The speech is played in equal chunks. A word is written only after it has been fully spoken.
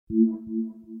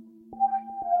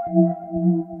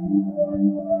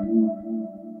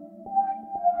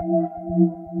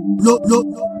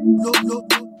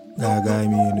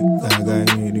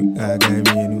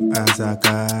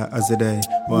Asaka, Azaday,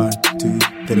 1, 2,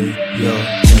 3,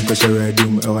 yo. Yanko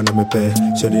Redim, I wanna me pay.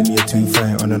 Shouldn't need too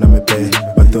fine, on me pay.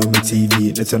 But throw me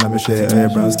TV, let's on me share.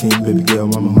 Brown skin, baby girl,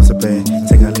 mama must pay.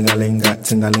 Tingalingalinga,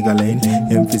 tingalingaling.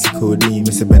 Him physical D,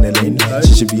 Mr. Benelane.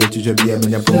 She should be a teacher, be a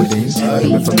man,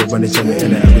 I'm from the one that channel,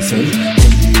 and I was saying.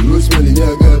 Rosemary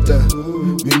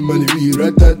Yagata, Big Money be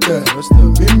Ratata,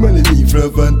 Big Money be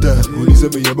Fravanta,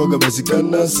 Elizabeth Yaboga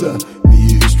Basicanasa,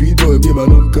 be a street boy, be my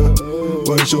uncle.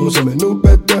 One show some no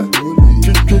better.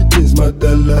 Treat is my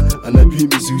dollar, and I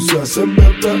dream is you so some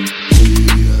better.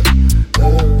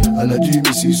 And I dream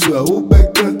is you so I hope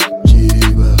better.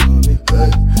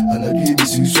 And I dream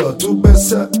is you so too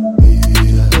better.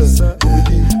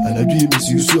 And I dream is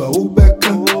you so I hope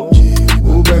better.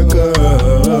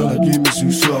 I dream is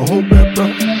you so I hope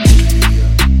better.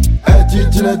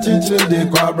 Teaching the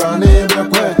Quabra never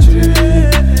quetchy.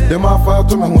 The Mafa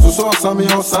to me who saw some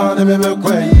your son and never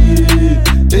quay.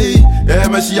 Eh,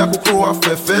 Messiaco crew of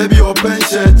Fabio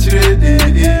Pension trade.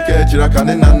 Catch a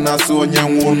cannon and so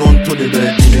young woman to the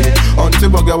bed. On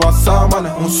Tiboga was Saman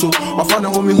and so I found a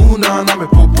woman who now I'm a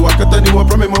popo. I can't tell you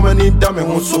from a moment in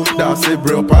Dame so that's a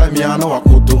bro Pamiano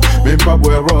Akoto.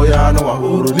 Pabwe Royano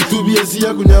Ahoro. To be a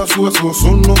Ziagunia so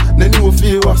soon, then you will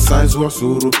feel what signs were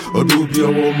suru or do be a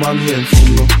woman and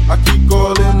funo. I keep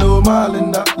calling no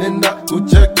Malinda, Linda, go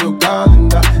check your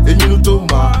calendar, and you know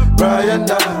my Brian.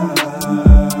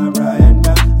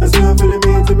 As you feel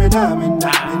me to be damning,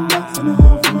 that's an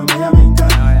awful from my America.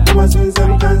 I was in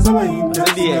some kinds of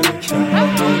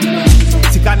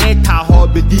Sikaneta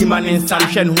hobby demon in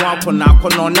Sanction Wapona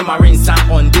on the marine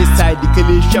sand on this side the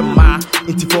Kalisham ma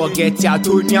into forget ya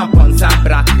Tonya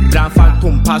Ponsabra, Grand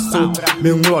Phantom Passo,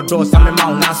 Menro Dos and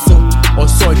Maunaso, or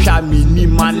social me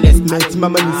manless meant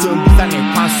Mamma San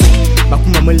and Passo,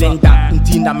 Makuma Melinda,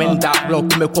 Untina Menda,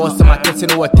 block me cause some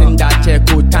casino attender, check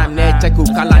time, check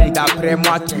calendar,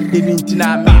 Premot, living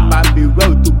Tina, me Bambi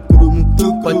road to Kurum, to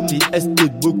Conti,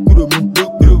 Estate Book,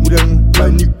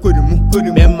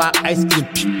 my ice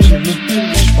cream.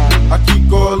 I keep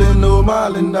calling no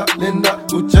Malinda, Linda,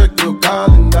 go check your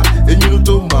calendar, and you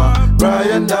know my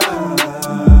Brian.